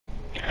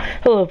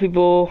Hello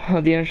people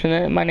of the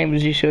internet, my name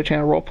is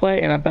Dcuochannel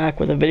Roleplay and I'm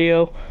back with a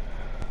video.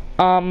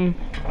 I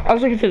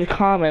was looking through the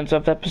comments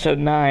of episode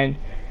 9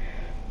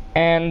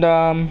 and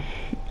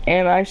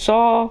I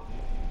saw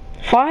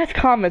 5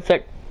 comments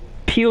that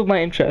peeled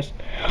my interest.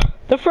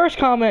 The first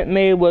comment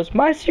made was,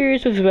 "My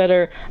series was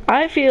better.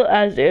 I feel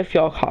as if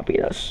y'all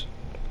copied us."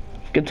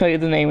 I can tell you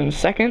the name in a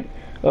second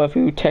of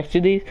who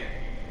texted these.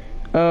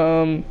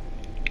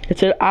 It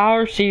said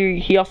our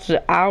series, he also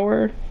said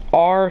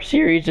our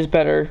series is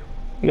better.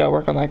 You gotta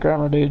work on that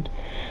grammar, dude.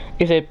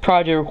 He said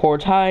Project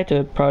Records hi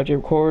to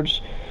Project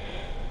Records.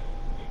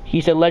 He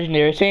said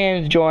Legendary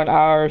Sands join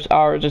ours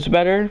is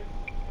better.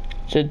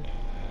 He said,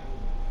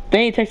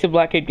 then he texted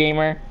Black Kid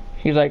Gamer.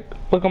 He's like,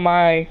 look at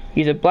my,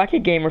 he said Black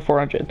Kid Gamer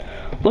 400.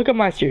 Look at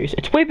my series,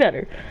 it's way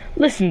better.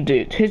 Listen,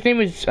 dude, his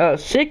name is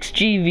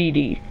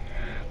 6GVD.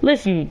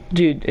 Listen,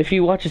 dude, if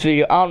you watch this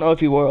video, I don't know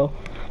if you will,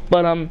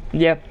 but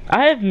yeah,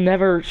 I have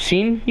never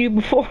seen you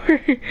before.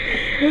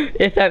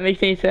 If that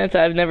makes any sense,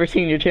 I've never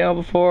seen your channel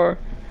before.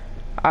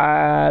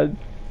 I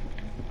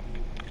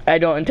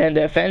don't intend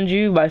to offend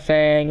you by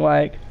saying,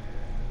 like,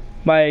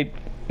 by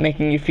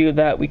making you feel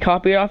that we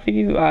copied off of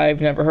you.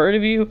 I've never heard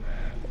of you.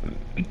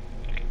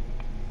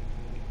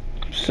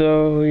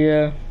 So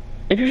yeah,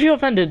 if you feel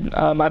offended,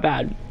 my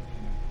bad.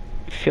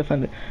 If you feel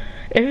offended.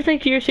 If you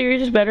think your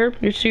series is better,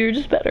 your series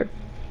is better.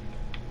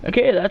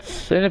 Okay,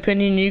 that's an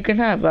opinion you can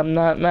have. I'm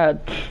not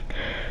mad.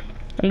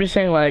 I'm just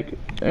saying, like,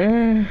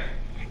 the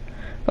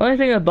only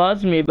thing that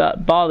bothers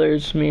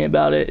me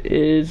about it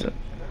is,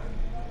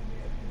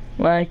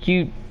 like,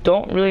 you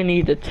don't really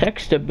need to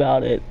text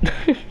about it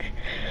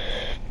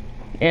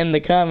in the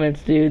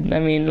comments, dude. I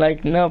mean,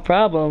 like, no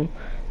problem,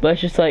 but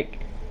it's just like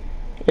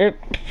you're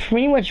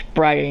pretty much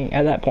bragging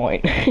at that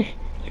point. Like,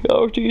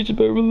 oh, geez,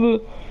 blah, blah, blah.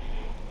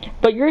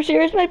 But your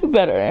series might be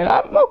better, and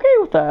I'm okay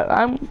with that.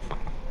 I'm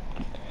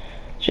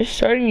just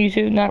starting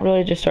YouTube, not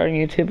really just starting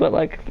YouTube, but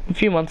like a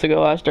few months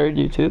ago I started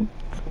YouTube.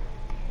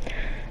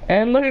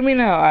 And look at me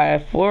now, I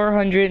have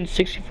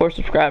 464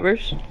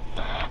 subscribers.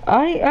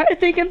 I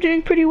think I'm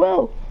doing pretty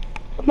well.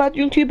 I'm not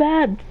doing too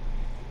bad.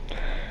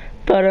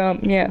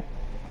 But yeah.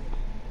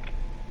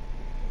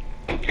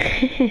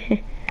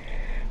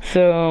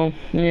 So,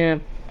 yeah.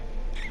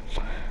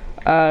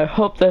 I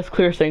hope this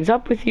clears things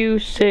up with you,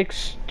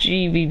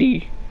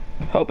 6GVD.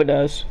 Hope it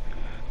does.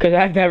 Because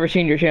I've never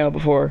seen your channel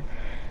before.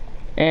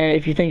 And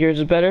if you think yours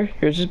is better,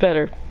 yours is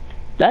better.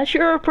 That's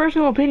your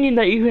personal opinion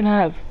that you can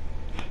have.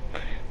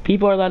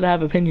 People are allowed to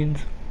have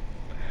opinions.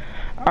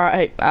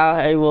 Alright,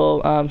 I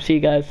will see you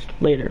guys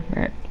later.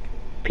 Alright,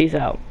 peace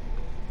out.